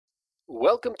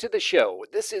Welcome to the show.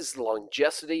 This is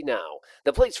Longevity Now,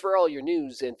 the place for all your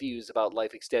news and views about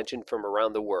life extension from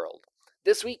around the world.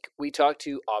 This week, we talk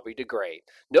to Aubrey de Grey,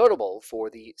 notable for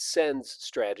the SENS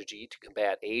strategy to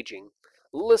combat aging.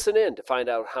 Listen in to find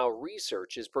out how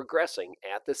research is progressing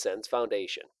at the SENS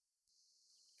Foundation.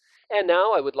 And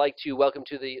now I would like to welcome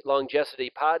to the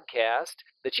Longevity podcast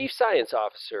the Chief Science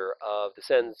Officer of the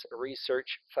SENS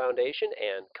Research Foundation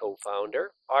and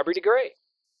co-founder, Aubrey de Grey.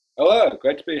 Hello,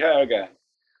 great to be here again.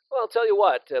 Well, I'll tell you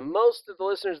what, most of the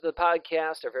listeners of the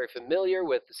podcast are very familiar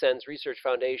with the SENS Research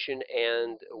Foundation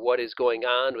and what is going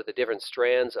on with the different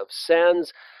strands of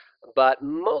SENS, but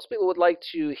most people would like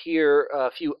to hear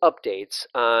a few updates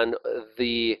on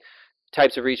the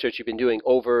types of research you've been doing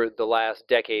over the last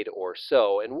decade or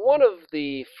so. And one of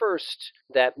the first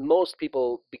that most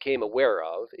people became aware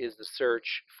of is the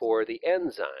search for the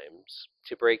enzymes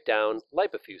to break down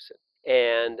lipofuscin.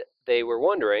 And they were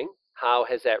wondering, how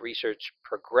has that research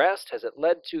progressed? Has it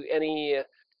led to any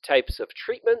types of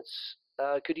treatments?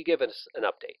 Could you give us an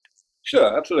update?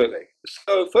 Sure, absolutely.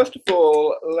 So first of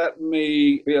all, let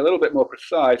me be a little bit more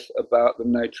precise about the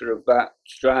nature of that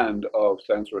strand of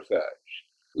SENS research.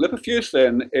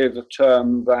 Lipofuscin is a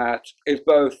term that is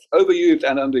both overused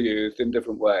and underused in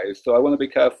different ways, so I want to be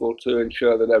careful to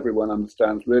ensure that everyone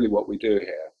understands really what we do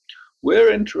here.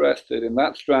 We're interested in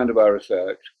that strand of our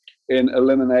research in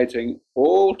eliminating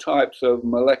all types of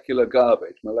molecular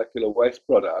garbage, molecular waste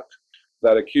products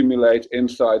that accumulate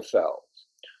inside cells.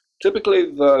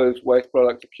 Typically, those waste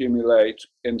products accumulate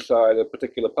inside a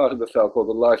particular part of the cell called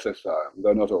the lysosome,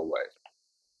 though not always.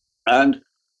 And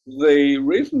the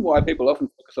reason why people often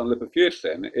focus on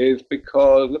lipofuscin is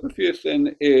because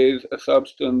lipofuscin is a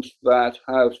substance that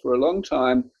has for a long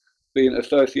time been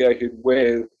associated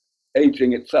with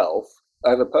aging itself,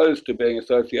 as opposed to being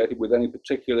associated with any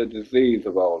particular disease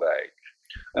of old age.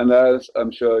 And as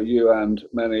I'm sure you and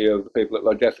many of the people at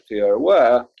Longevity are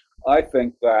aware, I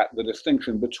think that the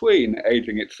distinction between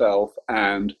aging itself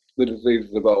and the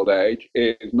diseases of old age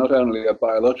is not only a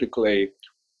biologically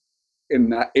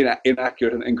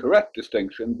inaccurate and incorrect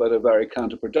distinction, but a very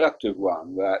counterproductive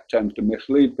one that tends to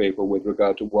mislead people with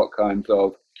regard to what kinds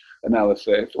of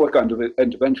analysis, what kind of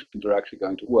interventions are actually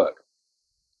going to work.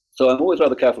 So I'm always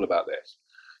rather careful about this.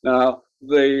 Now,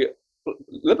 the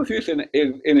lipofuscin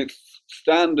in its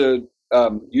standard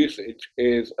usage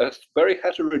is a very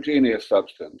heterogeneous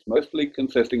substance, mostly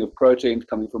consisting of proteins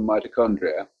coming from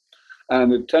mitochondria,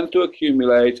 and it tends to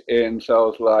accumulate in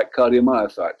cells like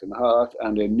cardiomyocytes in the heart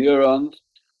and in neurons.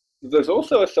 There's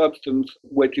also a substance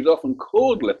which is often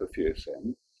called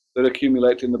lipofuscin that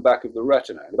accumulates in the back of the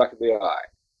retina, in the back of the eye,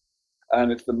 and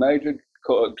it's the major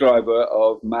driver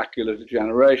of macular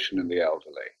degeneration in the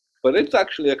elderly. But it's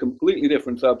actually a completely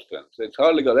different substance. It's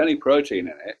hardly got any protein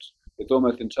in it. It's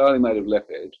almost entirely made of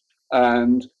lipid,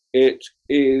 and it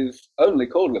is only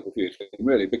called lipofuscin,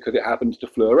 really, because it happens to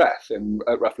fluoresce in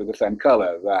roughly the same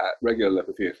color that regular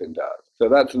lipofuscin does. So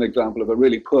that's an example of a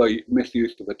really poor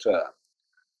misuse of a term.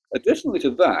 Additionally to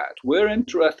that, we're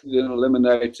interested in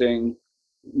eliminating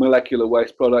molecular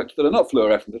waste products that are not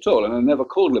fluorescent at all and are never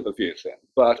called lipofuscin,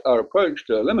 but our approach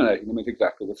to eliminating them is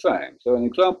exactly the same. So an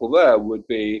example there would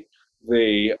be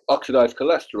the oxidized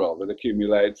cholesterol that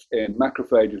accumulates in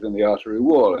macrophages in the artery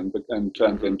wall and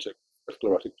turns into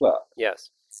sclerotic plaque.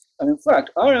 Yes. And in fact,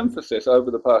 our emphasis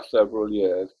over the past several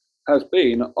years has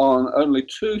been on only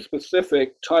two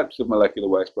specific types of molecular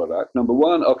waste products. Number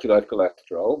one, oxidized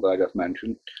cholesterol, that I just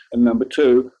mentioned, and number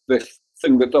two, this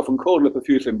thing that's often called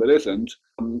lipofuscin but isn't,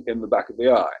 in the back of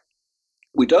the eye.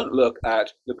 We don't look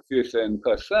at lipofuscin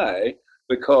per se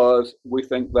because we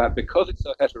think that because it's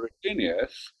so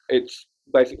heterogeneous, it's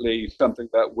basically something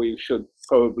that we should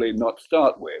probably not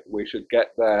start with. We should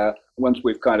get there once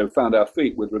we've kind of found our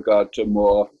feet with regard to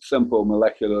more simple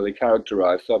molecularly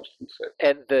characterized substances.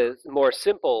 And the more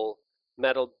simple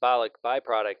metabolic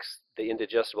byproducts, the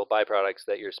indigestible byproducts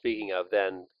that you're speaking of,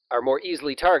 then are more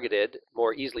easily targeted,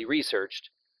 more easily researched,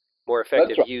 more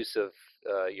effective use of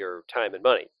your time and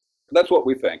money. That's what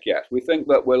we think, yes. We think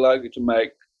that we're likely to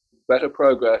make better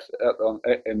progress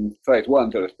in phase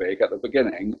one, so to speak, at the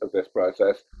beginning of this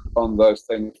process on those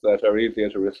things that are easier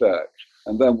to research.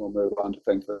 And then we'll move on to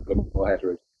things that are more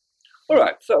heterogeneous. All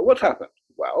right, so what's happened?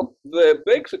 Well, the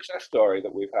big success story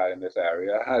that we've had in this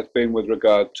area has been with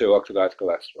regard to oxidized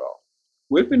cholesterol.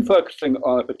 We've been focusing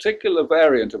on a particular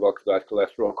variant of oxidized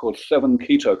cholesterol called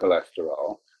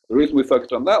 7-ketocholesterol. The reason we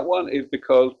focused on that one is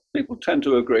because people tend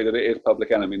to agree that it is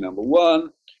public enemy number one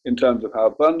in terms of how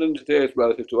abundant it is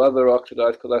relative to other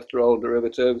oxidized cholesterol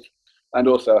derivatives, and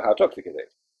also how toxic it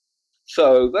is.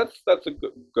 So that's a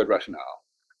good rationale.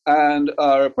 And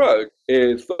our approach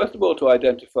is, first of all, to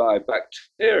identify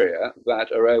bacteria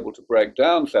that are able to break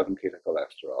down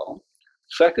 7-ketoglycerol.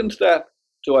 Second step,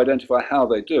 to identify how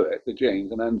they do it, the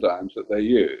genes and enzymes that they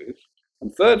use.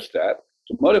 And third step,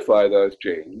 to modify those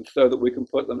genes so that we can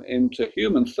put them into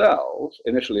human cells,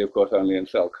 initially, of course, only in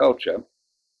cell culture,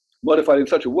 modified in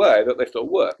such a way that they still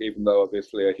work, even though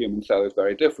obviously a human cell is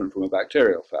very different from a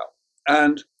bacterial cell.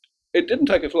 And it didn't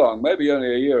take us long, maybe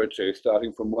only a year or two,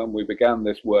 starting from when we began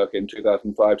this work in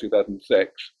 2005,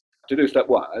 2006, to do step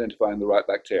one, identifying the right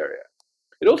bacteria.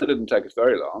 It also didn't take us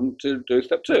very long to do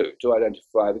step two, to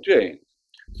identify the genes.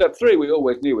 Step three, we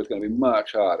always knew was going to be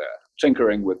much harder,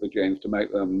 tinkering with the genes to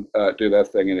make them do their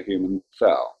thing in a human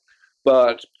cell.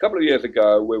 But a couple of years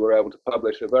ago, we were able to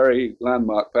publish a very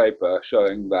landmark paper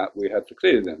showing that we had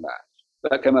succeeded in that.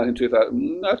 That came out in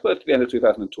I suppose, at the end of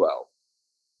 2012.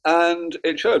 And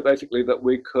it showed basically that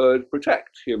we could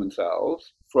protect human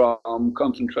cells from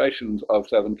concentrations of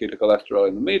 7-ketoglycerol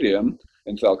in the medium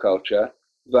in cell culture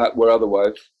that were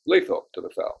otherwise lethal to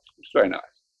the cells, which is very nice.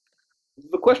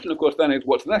 The question, of course, then is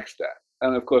what's the next step?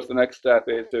 And of course, the next step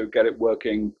is to get it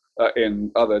working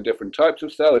in other different types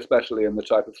of cell, especially in the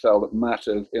type of cell that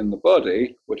matters in the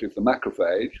body, which is the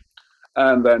macrophage,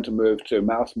 and then to move to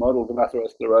mouse models of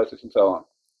atherosclerosis and so on.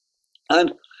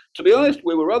 And to be honest,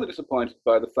 we were rather disappointed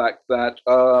by the fact that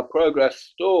our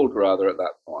progress stalled rather at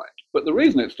that point. But the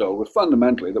reason it stalled was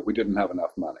fundamentally that we didn't have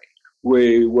enough money.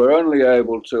 We were only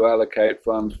able to allocate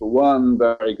funds for one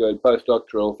very good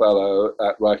postdoctoral fellow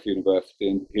at Rice University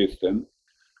in Houston,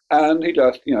 and he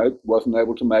just, wasn't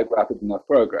able to make rapid enough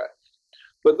progress.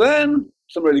 But then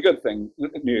some really good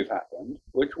news happened,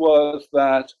 which was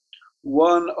that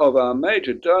one of our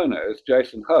major donors,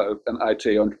 Jason Hope, an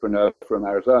IT entrepreneur from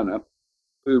Arizona,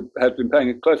 who had been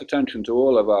paying close attention to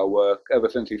all of our work ever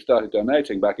since he started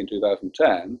donating back in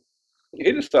 2010,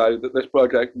 he decided that this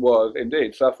project was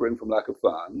indeed suffering from lack of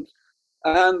funds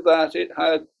and that it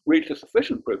had reached a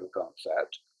sufficient proof of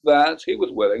concept that he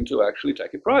was willing to actually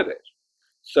take it private.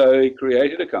 So he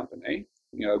created a company,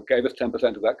 gave us 10%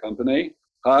 of that company,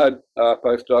 hired a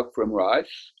postdoc from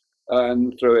Rice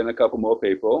and threw in a couple more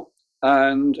people,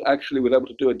 and actually was able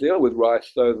to do a deal with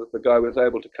Rice so that the guy was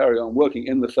able to carry on working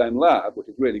in the same lab, which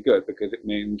is really good because it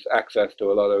means access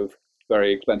to a lot of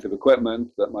very expensive equipment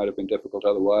that might have been difficult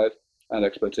otherwise, and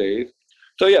expertise.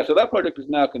 So that project is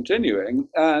now continuing,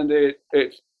 and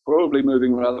it's probably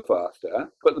moving rather faster.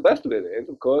 But the best of it is,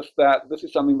 of course, that this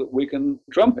is something that we can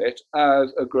trumpet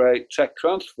as a great tech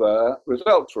transfer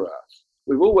result for us.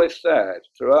 We've always said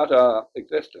throughout our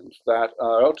existence that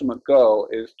our ultimate goal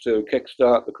is to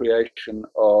kickstart the creation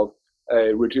of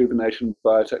a rejuvenation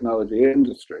biotechnology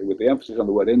industry, with the emphasis on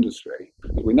the word industry.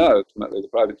 As we know, ultimately, the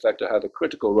private sector has a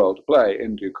critical role to play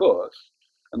in due course.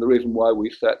 And the reason why we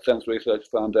set Sense Research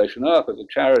Foundation up as a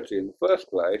charity in the first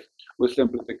place was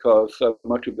simply because so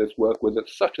much of this work was at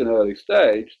such an early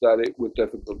stage that it was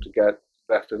difficult to get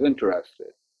investors interested.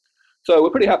 So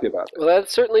we're pretty happy about it. Well, that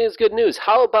certainly is good news.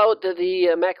 How about the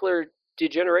macular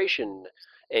degeneration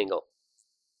angle?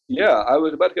 Yeah, I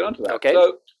was about to get onto that. Okay.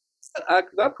 So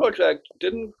that project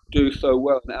didn't do so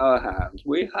well in our hands.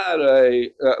 We had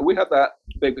that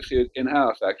big pursuit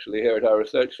in-house actually here at our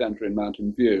research center in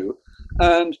Mountain View,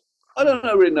 and I don't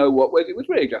really know what way. It was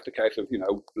really just a case of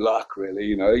luck,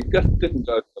 really. It just didn't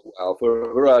go so well for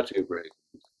a variety of reasons.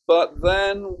 But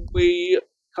then we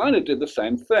kind of did the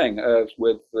same thing as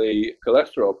with the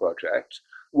cholesterol project.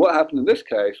 What happened in this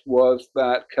case was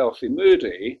that Kelsey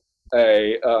Moody,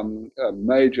 a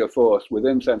major force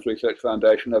within Sense Research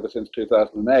Foundation ever since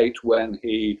 2008, when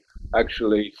he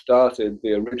actually started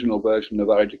the original version of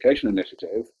our education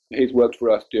initiative. He's worked for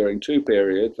us during 2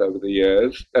 periods over the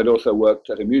years, and also worked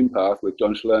at ImmunePath with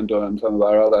John Schlendorn and some of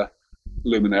our other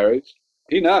luminaries.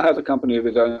 He now has a company of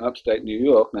his own in upstate New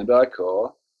York named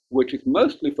iCore, which is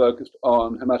mostly focused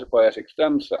on hematopoietic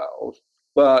stem cells,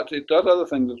 but it does other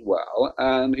things as well,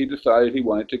 and he decided he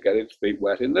wanted to get his feet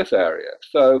wet in this area.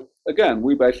 So again,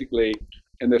 we basically,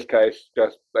 in this case,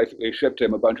 just basically shipped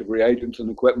him a bunch of reagents and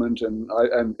equipment and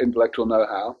intellectual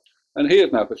know-how, and he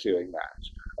is now pursuing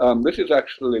that. This is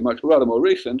actually rather more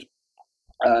recent,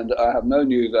 and I have no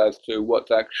news as to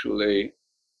what's actually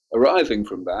arising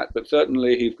from that, but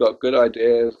certainly he's got good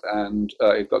ideas and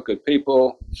he's got good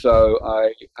people, so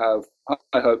I have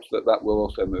high hopes that will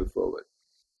also move forward.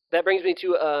 That brings me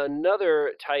to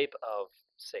another type of,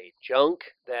 say, junk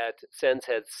that Sense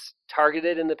has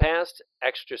targeted in the past,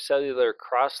 extracellular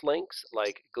cross-links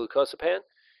like glucosapan.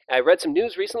 I read some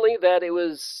news recently that it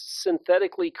was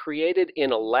synthetically created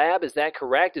in a lab. Is that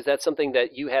correct? Is that something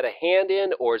that you had a hand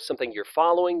in, or something you're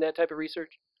following, that type of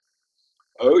research?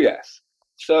 Oh, yes.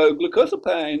 So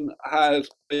glucosamine has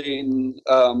been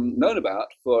known about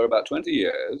for about 20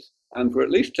 years, and for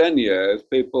at least 10 years,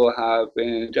 people have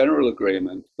been in general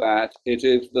agreement that it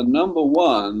is the number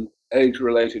one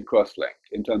age-related cross-link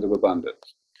in terms of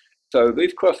abundance. So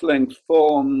these cross-links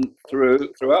form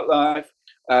throughout life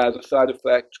as a side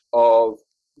effect of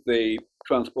the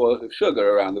transport of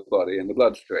sugar around the body in the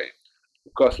bloodstream.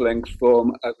 Cross-links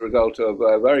form as a result of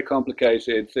a very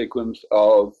complicated sequence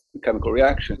of chemical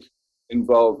reactions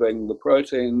involving the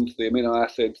proteins, the amino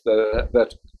acids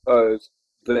that compose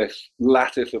this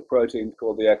lattice of proteins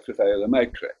called the extracellular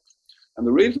matrix. And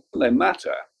the reason they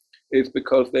matter is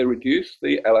because they reduce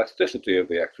the elasticity of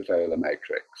the extracellular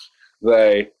matrix.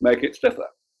 They make it stiffer.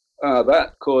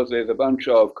 That causes a bunch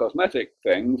of cosmetic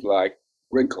things like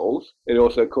wrinkles. It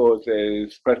also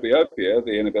causes presbyopia,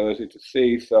 the inability to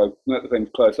see so things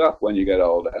close up when you get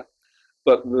older.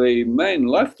 But the main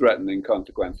life-threatening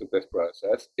consequence of this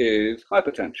process is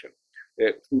hypertension.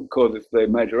 It causes the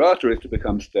major arteries to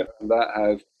become stiff, and that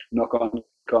has knock-on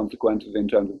consequences in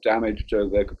terms of damage to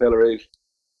the capillaries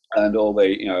and all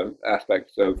the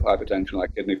aspects of hypertension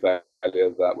like kidney failure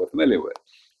that we're familiar with.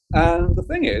 And the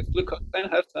thing is,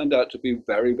 glucosamine has turned out to be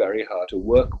very, very hard to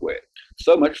work with.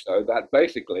 So much so that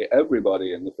basically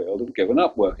everybody in the field has given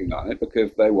up working on it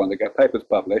because they want to get papers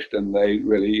published and they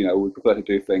really, would prefer to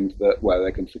do things where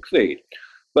they can succeed.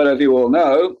 But as you all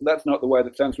know, that's not the way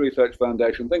the SENS Research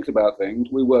Foundation thinks about things.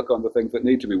 We work on the things that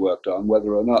need to be worked on,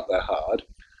 whether or not they're hard.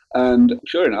 And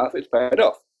sure enough, it's paid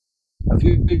off. A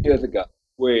few years ago,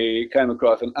 we came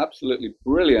across an absolutely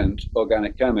brilliant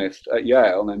organic chemist at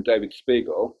Yale named David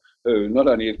Spiegel, who not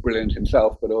only is brilliant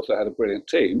himself, but also had a brilliant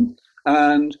team.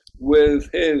 And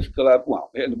with his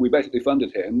we basically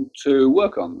funded him to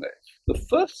work on this. The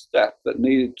first step that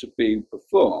needed to be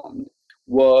performed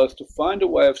was to find a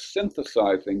way of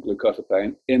synthesizing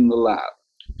glucosamine in the lab,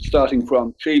 starting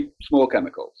from cheap, small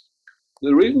chemicals.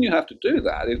 The reason you have to do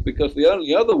that is because the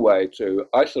only other way to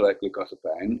isolate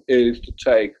glucosamine is to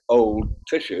take old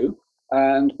tissue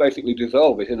and basically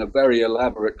dissolve it in a very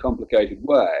elaborate, complicated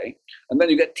way. And then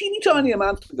you get teeny tiny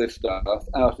amounts of this stuff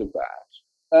out of that.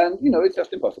 And, it's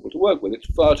just impossible to work with.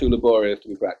 It's far too laborious to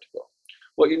be practical.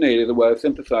 What you need is a way of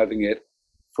synthesizing it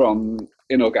from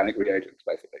inorganic reagents,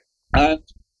 basically.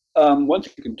 And once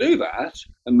you can do that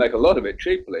and make a lot of it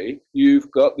cheaply, you've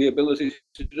got the ability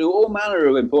to do all manner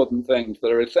of important things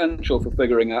that are essential for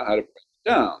figuring out how to break it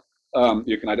down.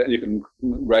 You can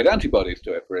write antibodies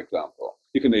to it, for example.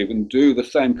 You can even do the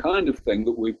same kind of thing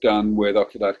that we've done with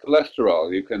oxidized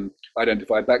cholesterol. You can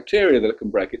identify bacteria that can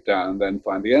break it down, then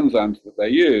find the enzymes that they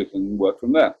use and work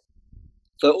from there.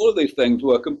 So all of these things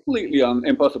were completely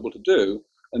impossible to do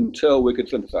until we could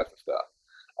synthesize the stuff.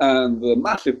 And the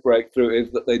massive breakthrough is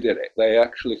that they did it. They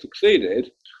actually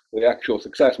succeeded. The actual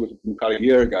success was probably a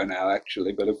year ago now,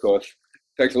 actually, but of course,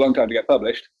 it takes a long time to get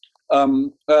published.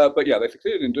 But yeah, they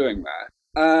succeeded in doing that.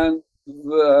 And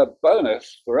the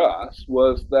bonus for us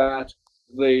was that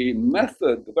the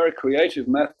very creative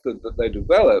method that they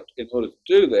developed in order to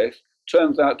do this,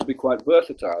 turns out to be quite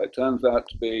versatile. It turns out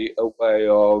to be a way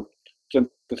of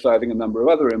synthesizing a number of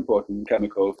other important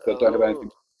chemicals that don't have anything.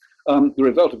 The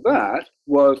result of that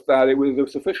was that it was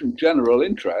of sufficient general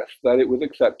interest that it was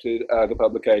accepted as a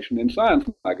publication in Science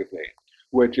magazine,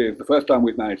 which is the first time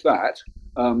we've managed that,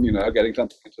 getting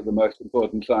something into the most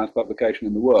important science publication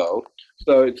in the world.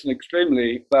 So it's an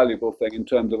extremely valuable thing in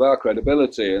terms of our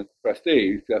credibility and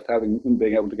prestige, just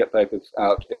being able to get papers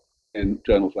out in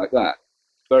journals like that.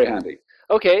 Very handy.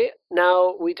 Okay,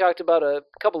 now we talked about a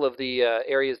couple of the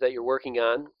areas that you're working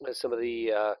on, some of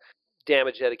the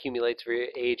damage that accumulates for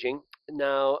aging.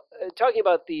 Now, talking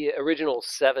about the original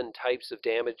 7 types of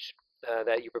damage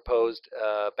that you proposed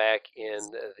back in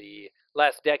the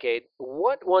last decade,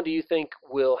 what one do you think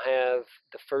will have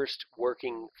the first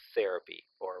working therapy,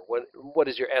 or what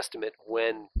is your estimate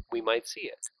when we might see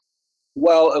it?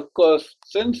 Well, of course,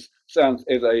 since SENS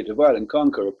is a divide and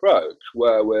conquer approach,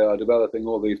 where we are developing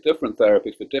all these different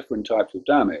therapies for different types of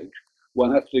damage,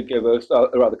 one has to give us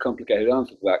a rather complicated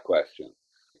answer to that question.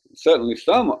 Certainly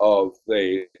some of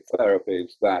the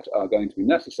therapies that are going to be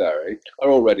necessary are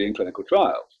already in clinical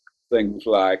trials. Things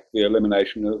like the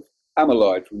elimination of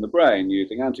amyloid from the brain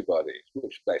using antibodies,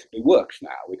 which basically works now.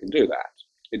 We can do that.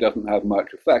 It doesn't have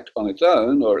much effect on its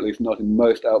own, or at least not in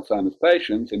most Alzheimer's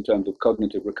patients in terms of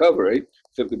cognitive recovery,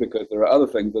 simply because there are other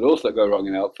things that also go wrong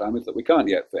in Alzheimer's that we can't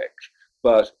yet fix.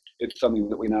 But it's something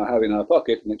that we now have in our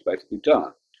pocket, and it's basically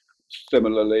done.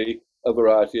 Similarly, a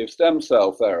variety of stem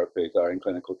cell therapies are in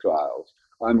clinical trials.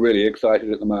 I'm really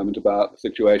excited at the moment about the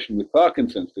situation with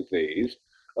Parkinson's disease,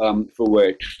 for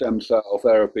which stem cell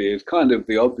therapy is kind of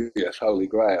the obvious holy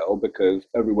grail, because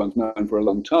everyone's known for a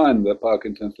long time that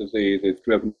Parkinson's disease is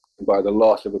driven by the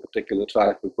loss of a particular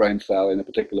type of brain cell in a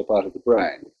particular part of the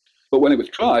brain. But when it was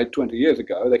tried 20 years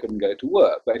ago, they couldn't get it to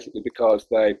work, basically because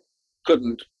they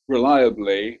couldn't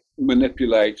reliably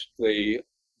manipulate the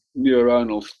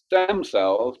neuronal stem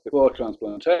cells before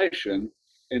transplantation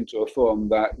into a form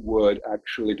that would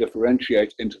actually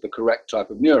differentiate into the correct type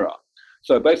of neuron.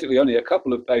 So basically only a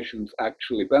couple of patients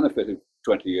actually benefited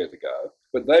 20 years ago,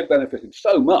 but they benefited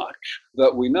so much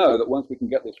that we know that once we can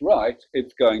get this right,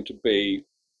 it's going to be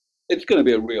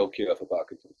a real cure for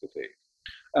Parkinson's disease.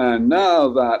 And now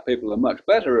that people are much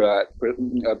better at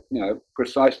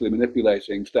precisely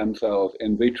manipulating stem cells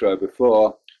in vitro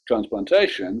before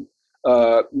transplantation,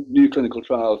 new clinical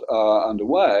trials are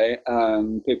underway,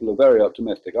 and people are very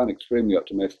optimistic. I'm extremely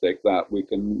optimistic that we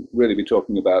can really be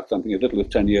talking about something as little as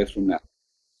 10 years from now.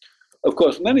 Of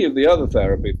course, many of the other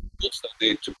therapies also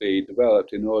need to be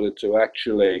developed in order to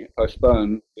actually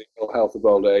postpone the ill health of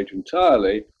old age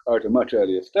entirely, or at a much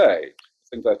earlier stage.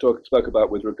 Things I spoke about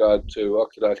with regard to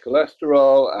oxidized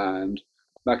cholesterol and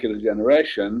macular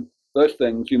degeneration, those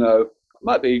things,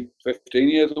 might be 15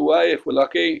 years away if we're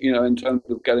lucky, in terms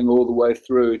of getting all the way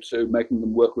through to making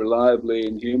them work reliably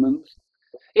in humans.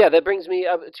 Yeah, that brings me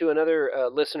up to another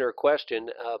listener question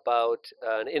about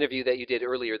an interview that you did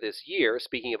earlier this year,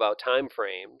 speaking about time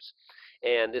frames.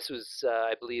 And this was,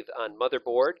 I believe, on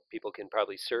Motherboard. People can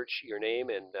probably search your name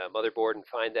and Motherboard and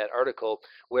find that article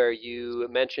where you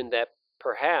mentioned that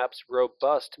perhaps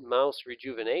robust mouse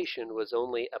rejuvenation was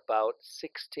only about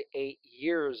 6 to 8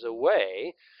 years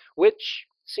away, which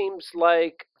seems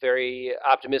like very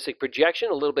optimistic projection,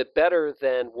 a little bit better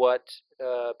than what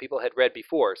people had read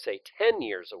before, say 10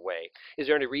 years away. Is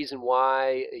there any reason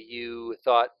why you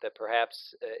thought that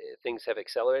perhaps things have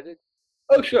accelerated?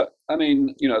 Oh, sure. I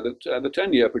mean, the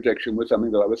 10-year prediction was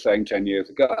something that I was saying 10 years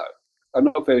ago. I'm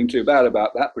not feeling too bad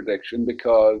about that prediction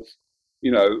because,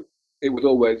 it was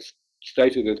always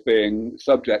stated as being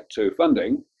subject to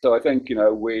funding. So I think,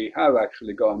 we have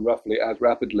actually gone roughly as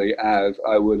rapidly as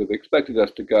I would have expected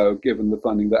us to go, given the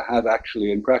funding that has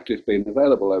actually in practice been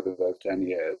available over those 10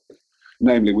 years.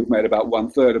 Namely, we've made about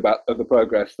 1/3 of the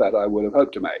progress that I would have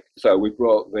hoped to make. So we've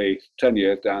brought the 10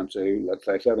 years down to, let's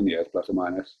say, 7 years plus or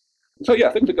minus. So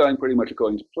yeah, things are going pretty much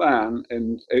according to plan,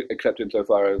 except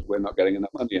insofar as we're not getting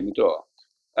enough money in the door.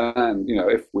 And,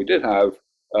 if we did have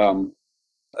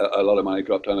a lot of money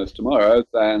dropped on us tomorrow,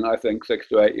 then I think 6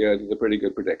 to 8 years is a pretty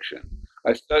good prediction.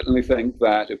 I certainly think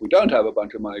that if we don't have a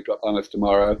bunch of money dropped on us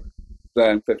tomorrow,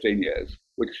 then 15 years,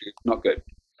 which is not good.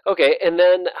 Okay, and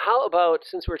then how about,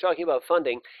 since we're talking about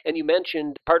funding, and you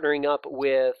mentioned partnering up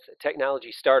with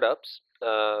technology startups,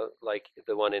 like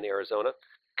the one in Arizona,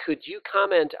 could you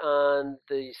comment on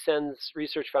the SENS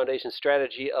Research Foundation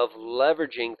strategy of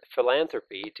leveraging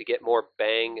philanthropy to get more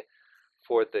bang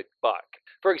for the buck?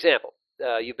 For example,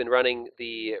 you've been running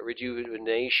the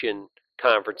rejuvenation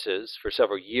conferences for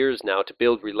several years now to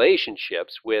build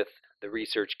relationships with the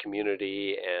research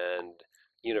community and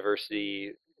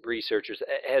university researchers.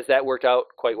 Has that worked out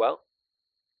quite well?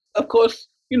 Of course,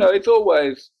 it's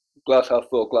always glass half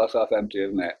full, glass half empty,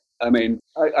 isn't it? I mean,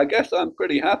 I guess I'm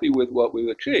pretty happy with what we've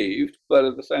achieved, but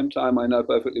at the same time, I know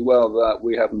perfectly well that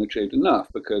we haven't achieved enough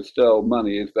because still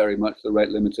money is very much the rate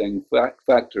limiting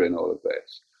factor in all of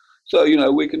this. So,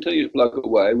 we continue to plug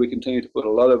away. We continue to put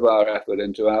a lot of our effort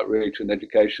into outreach and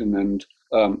education and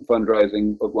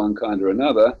fundraising of one kind or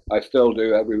another. I still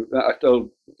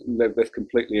live this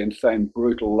completely insane,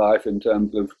 brutal life in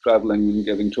terms of traveling and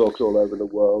giving talks all over the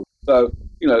world. So,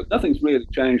 nothing's really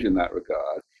changed in that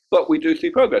regard. But we do see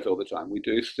progress all the time. We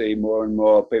do see more and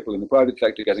more people in the private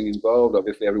sector getting involved.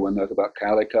 Obviously, everyone knows about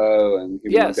Calico and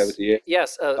human longevity.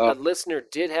 Yes, a listener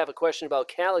did have a question about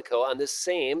Calico on this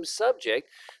same subject.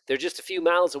 They're just a few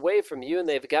miles away from you, and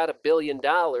they've got $1 billion.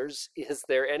 Is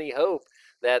there any hope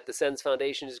that the SENS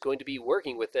Foundation is going to be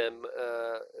working with them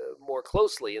more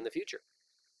closely in the future?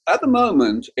 At the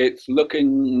moment, it's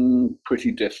looking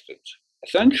pretty distant.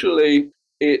 Essentially,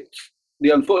 the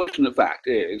unfortunate fact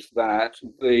is that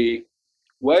the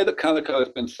way that Calico has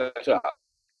been set up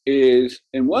is,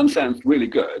 in one sense, really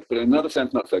good, but in another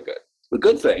sense, not so good. The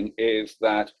good thing is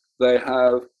that they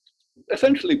have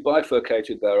essentially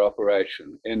bifurcated their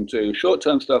operation into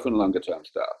short-term stuff and longer-term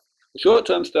stuff. The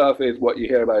short-term stuff is what you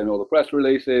hear about in all the press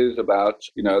releases about,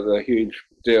 the huge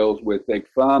deals with Big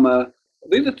Pharma.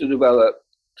 These are to develop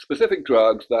specific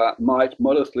drugs that might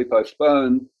modestly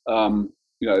postpone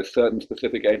certain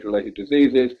specific age-related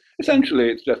diseases. Essentially,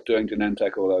 it's just doing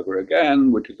Genentech all over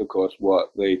again, which is, of course,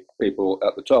 what the people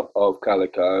at the top of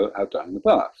Calico have done in the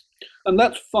past. And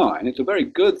that's fine. It's a very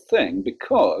good thing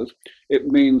because it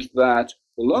means that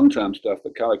the long-term stuff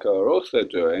that Calico are also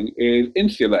doing is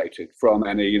insulated from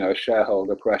any,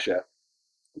 shareholder pressure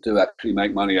to actually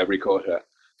make money every quarter.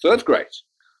 So that's great.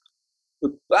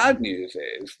 The bad news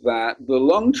is that the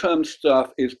long-term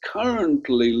stuff is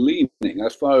currently leaning,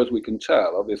 as far as we can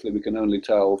tell. Obviously, we can only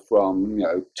tell from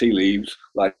tea leaves,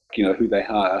 like who they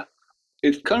hire.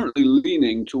 It's currently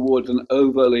leaning towards an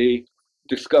overly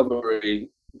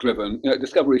discovery-driven,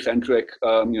 discovery-centric,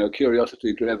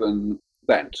 curiosity-driven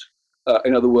bent.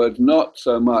 In other words, not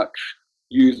so much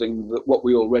using what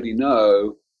we already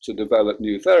know to develop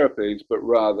new therapies, but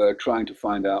rather trying to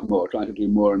find out more, trying to do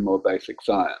more and more basic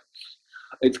science.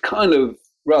 It's kind of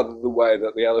rather the way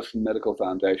that the Ellison Medical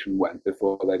Foundation went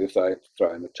before they decided to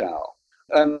throw in the towel.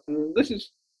 And this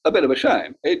is a bit of a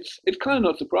shame. It's kind of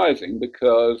not surprising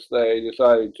because they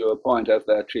decided to appoint as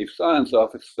their chief science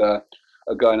officer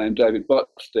a guy named David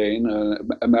Botstein, an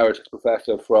emeritus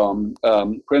professor from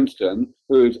Princeton,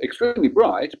 who's extremely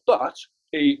bright, but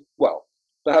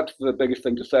perhaps the biggest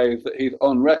thing to say is that he's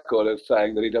on record as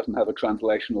saying that he doesn't have a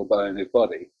translational bone in his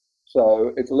body.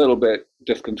 So it's a little bit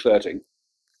disconcerting.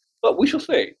 But we shall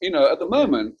see. At the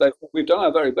moment, we've done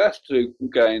our very best to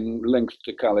gain links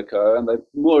to Calico, and they've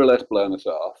more or less blown us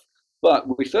off.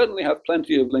 But we certainly have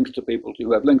plenty of links to people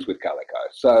who have links with Calico.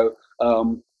 So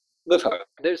there's hope.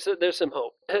 There's some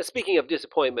hope. Speaking of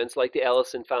disappointments, like the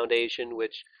Ellison Foundation,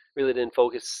 which really didn't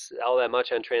focus all that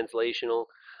much on translational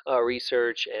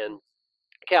research, and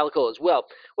Calico as well.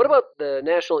 What about the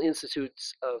National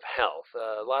Institutes of Health?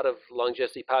 A lot of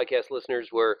Longevity podcast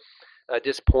listeners were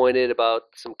disappointed about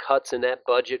some cuts in that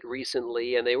budget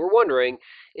recently, and they were wondering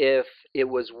if it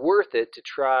was worth it to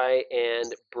try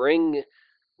and bring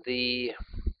the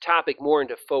topic more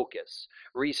into focus,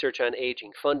 research on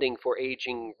aging, funding for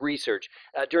aging research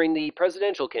during the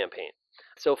presidential campaign.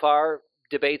 So far,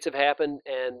 debates have happened,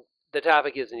 and the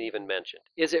topic isn't even mentioned.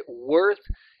 Is it worth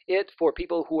it for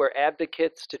people who are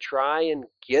advocates to try and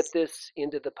get this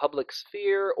into the public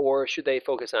sphere, or should they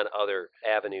focus on other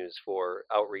avenues for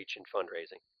outreach and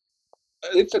fundraising?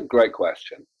 It's a great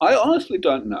question. I honestly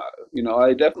don't know.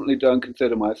 I definitely don't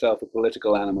consider myself a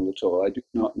political animal at all. I do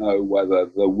not know whether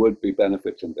there would be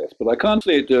benefits in this, but I can't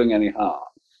see it doing any harm.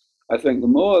 I think the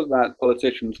more that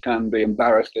politicians can be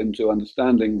embarrassed into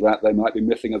understanding that they might be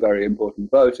missing a very important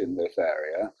vote in this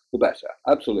area, the better.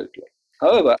 Absolutely.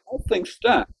 However, as things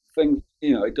stand,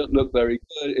 it doesn't look very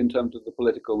good in terms of the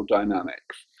political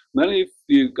dynamics. Many of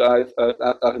you guys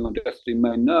out in Longevity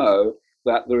may know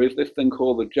that there is this thing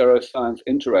called the Geroscience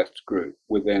Interests Group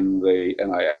within the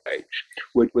NIH,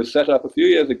 which was set up a few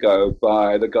years ago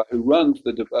by the guy who runs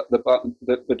the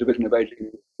Division of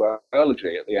Aging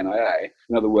Biology at the NIA.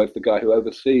 In other words, the guy who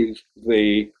oversees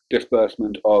the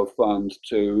disbursement of funds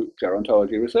to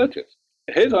gerontology researchers.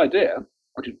 His idea,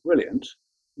 which is brilliant,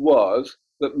 was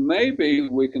that maybe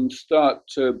we can start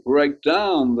to break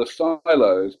down the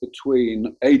silos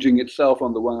between aging itself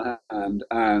on the one hand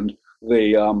and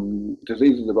the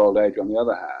diseases of old age on the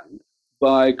other hand,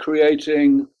 by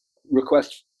creating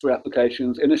requests for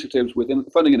applications,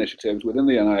 funding initiatives within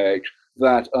the NIH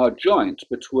that are joint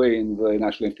between the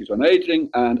National Institute on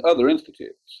Aging and other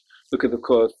institutes. Because, of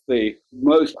course, the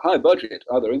most high-budget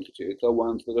other institutes are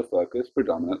ones that are focused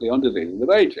predominantly on diseases of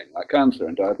aging, like cancer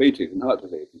and diabetes and heart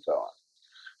disease and so on.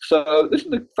 So this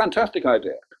is a fantastic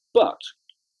idea, but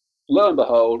lo and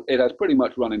behold, it has pretty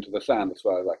much run into the sand as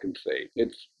far as I can see.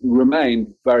 It's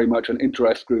remained very much an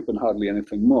interest group and hardly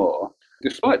anything more,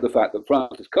 despite the fact that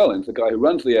Francis Collins, the guy who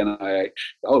runs the NIH,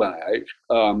 the whole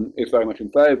NIH, is very much in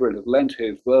favour and has lent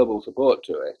his verbal support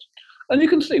to it. And you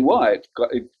can see why it's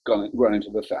run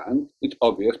into the sand. It's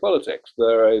obvious politics.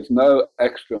 There is no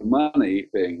extra money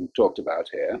being talked about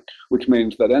here, which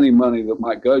means that any money that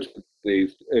might go to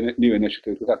these new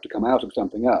initiatives would have to come out of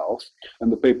something else.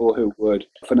 And the people who would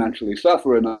financially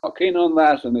suffer are not keen on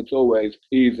that. And it's always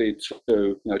easy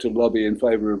to lobby in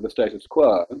favour of the status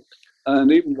quo.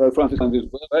 And even though Francis Collins is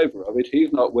in favour of it,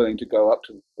 he's not willing to go up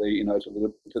to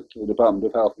the Department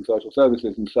of Health and Social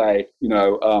Services and say,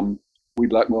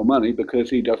 we'd like more money, because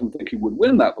he doesn't think he would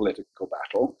win that political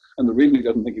battle. And the reason he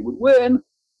doesn't think he would win,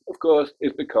 of course,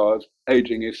 is because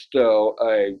aging is still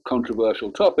a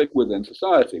controversial topic within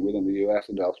society, within the US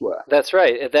and elsewhere. That's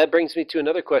right. That brings me to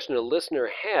another question a listener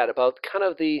had about kind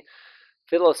of the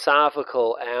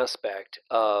philosophical aspect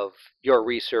of your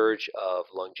research of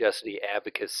longevity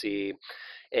advocacy,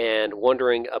 and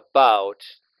wondering about,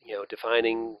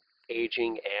 defining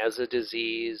aging as a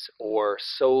disease or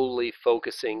solely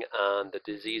focusing on the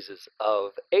diseases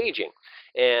of aging.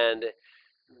 And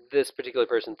this particular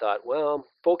person thought, well,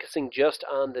 focusing just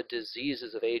on the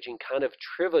diseases of aging kind of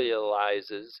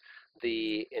trivializes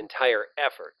the entire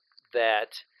effort,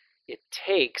 that it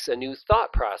takes a new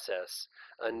thought process,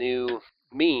 a new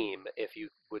meme, if you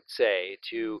would say,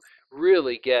 to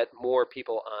really get more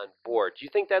people on board. Do you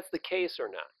think that's the case or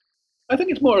not? I think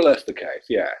it's more or less the case,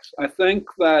 yes. I think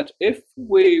that if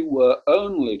we were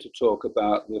only to talk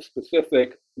about the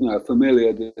specific,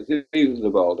 familiar diseases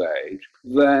of old age,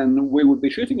 then we would be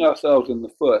shooting ourselves in the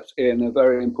foot in a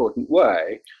very important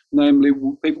way. Namely,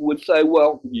 people would say,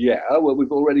 well,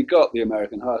 we've already got the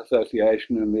American Heart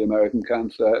Association and the American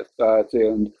Cancer Society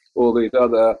and all these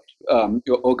other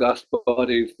august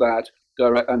bodies that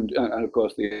direct, and of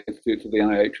course the institutes of the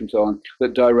NIH and so on,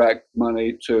 that direct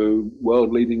money to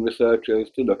world-leading researchers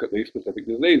to look at these specific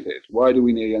diseases. Why do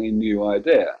we need any new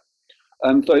idea?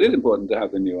 And so it is important to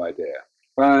have the new idea.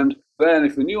 And then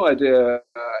if the new idea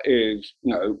is,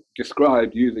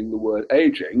 described using the word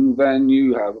aging, then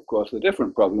you have, of course, the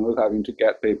different problem of having to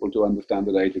get people to understand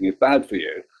that aging is bad for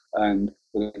you, and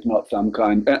that it's not some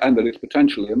kind, and that it's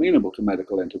potentially amenable to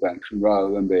medical intervention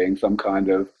rather than being some kind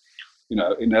of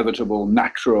inevitable,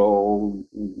 natural,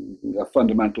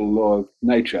 fundamental law of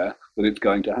nature that it's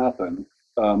going to happen,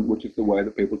 which is the way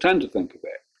that people tend to think of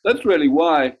it. That's really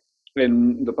why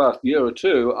in the past year or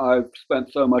two, I've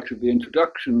spent so much of the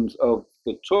introductions of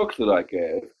the talks that I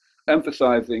give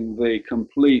emphasizing the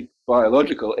complete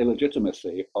biological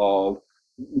illegitimacy of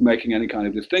making any kind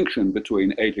of distinction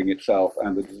between aging itself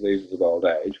and the diseases of old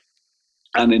age,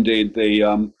 and indeed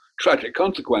the tragic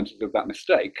consequences of that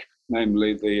mistake,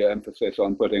 namely the emphasis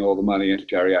on putting all the money into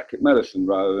geriatric medicine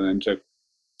rather than into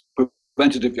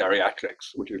preventative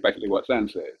geriatrics, which is basically what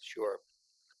SENS is. Sure.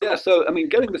 Yeah, so,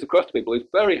 getting this across to people is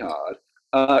very hard.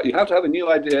 You have to have a new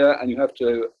idea, and you have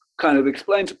to kind of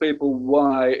explain to people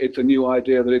why it's a new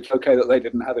idea, that it's okay that they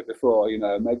didn't have it before,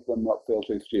 make them not feel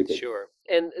too stupid. Sure.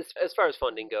 And as far as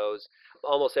funding goes,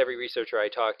 almost every researcher I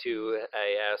talk to,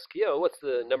 I ask, what's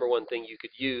the number one thing you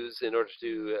could use in order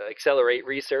to accelerate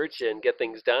research and get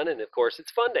things done? And of course, it's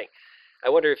funding.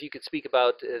 I wonder if you could speak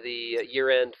about the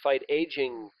year-end Fight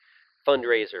Aging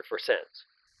fundraiser for SENS.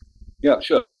 Yeah,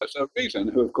 sure. So Reason,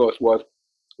 who of course was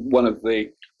one of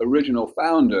the original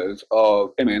founders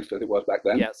of IMINST, as it was back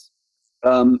then, yes,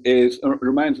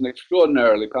 remains an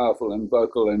extraordinarily powerful and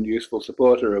vocal and useful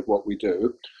supporter of what we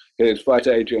do. His Fight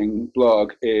Aging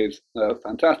blog is a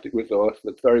fantastic resource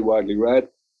that's very widely read.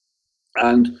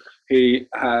 And he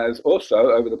has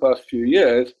also, over the past few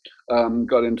years,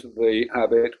 got into the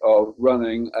habit of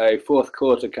running a fourth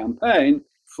quarter campaign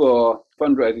for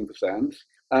fundraising for SENS.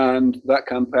 And that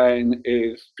campaign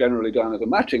is generally done as a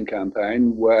matching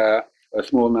campaign where a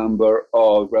small number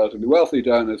of relatively wealthy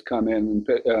donors come in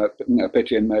and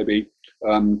pitch in maybe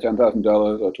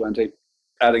 $10,000 or 20,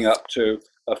 adding up to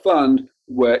a fund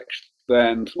which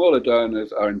then smaller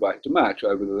donors are invited to match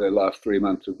over the last 3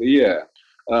 months of the year.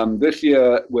 This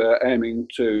year, we're aiming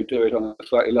to do it on a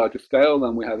slightly larger scale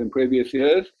than we have in previous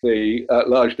years. The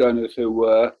large donors who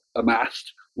were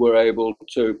amassed were able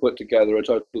to put together a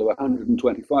total of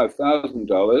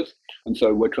 $125,000, and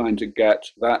so we're trying to get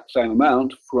that same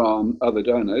amount from other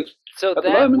donors. So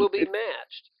that will be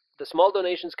matched. The small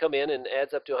donations come in and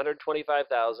adds up to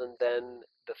 $125,000. Then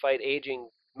the Fight Aging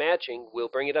matching will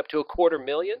bring it up to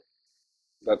 $250,000.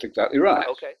 That's exactly right.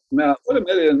 Okay. Now,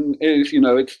 $250,000 is,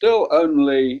 it's still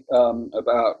only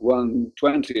about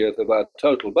 1/20th of our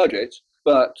total budget,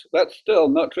 but that's still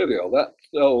not trivial. That's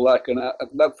still like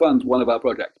that funds one of our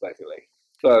projects, basically.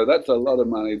 So that's a lot of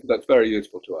money that's very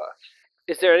useful to us.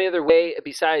 Is there any other way,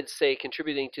 besides, say,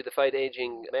 contributing to the Fight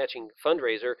Aging matching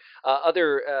fundraiser,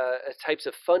 other types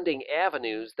of funding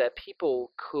avenues that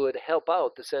people could help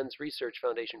out the SENS Research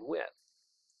Foundation with?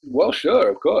 Well, sure,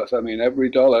 of course. Every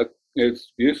dollar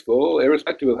is useful,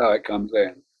 irrespective of how it comes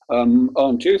in.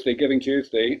 On Tuesday, Giving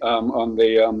Tuesday, on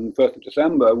the 1st of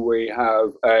December, we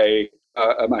have a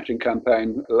matching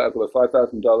campaign level of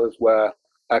 $5,000 where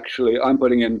actually I'm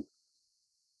putting in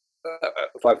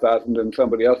 5,000 and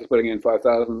somebody else is putting in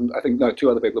 5,000. I think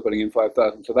two other people are putting in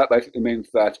 5,000. So that basically means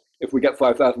that if we get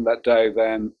 5,000 that day,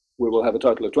 then we will have a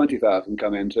total of 20,000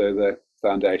 come into the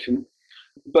foundation.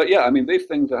 But yeah, these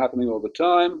things are happening all the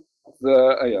time.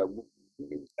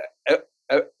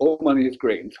 All money is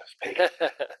green, so to speak.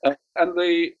 And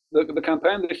the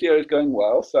campaign this year is going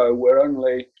well. So we're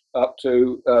only up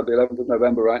to the 11th of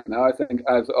November right now. I think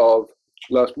as of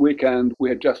last weekend, we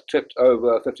had just tipped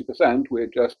over 50%. We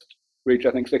had just reached,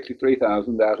 I think,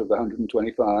 63,000 out of the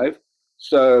 125.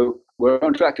 So we're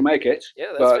on track to make it.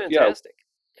 Yeah, that's fantastic.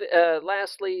 Yeah.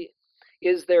 Lastly,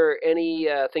 is there any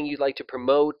thing you'd like to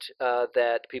promote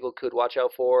that people could watch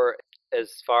out for?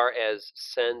 as far as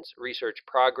SENS research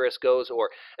progress goes, or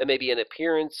maybe an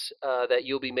appearance that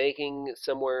you'll be making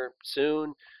somewhere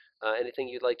soon? Anything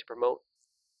you'd like to promote?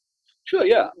 Sure,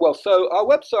 yeah. Well, so our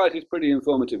website is pretty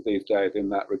informative these days in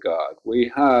that regard.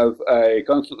 We have a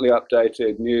constantly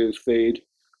updated news feed,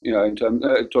 in terms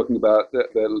talking about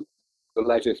the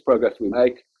latest progress we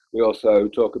make. We also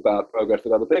talk about progress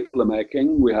that other people are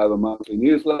making. We have a monthly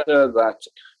newsletter that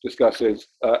discusses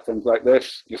things like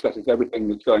this, discusses everything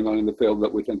that's going on in the field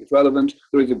that we think is relevant.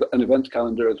 There is an events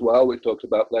calendar as well, which talks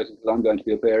about places that I'm going to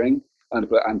be appearing and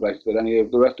places that any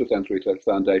of the rest of SENS Research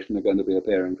Foundation are going to be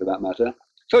appearing for that matter.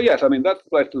 So yes, I mean, that's the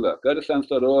place to look. Go to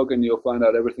SENS.org and you'll find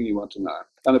out everything you want to know.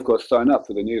 And of course, sign up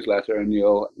for the newsletter and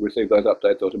you'll receive those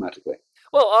updates automatically.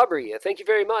 Well, Aubrey, thank you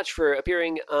very much for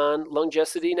appearing on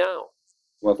Longevity Now.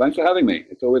 Well, thanks for having me.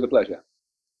 It's always a pleasure.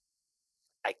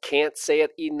 I can't say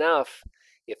it enough.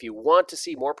 If you want to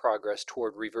see more progress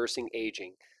toward reversing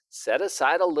aging, set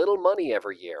aside a little money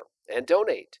every year and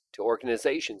donate to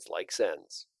organizations like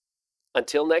SENS.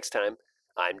 Until next time,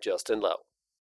 I'm Justin Lowe.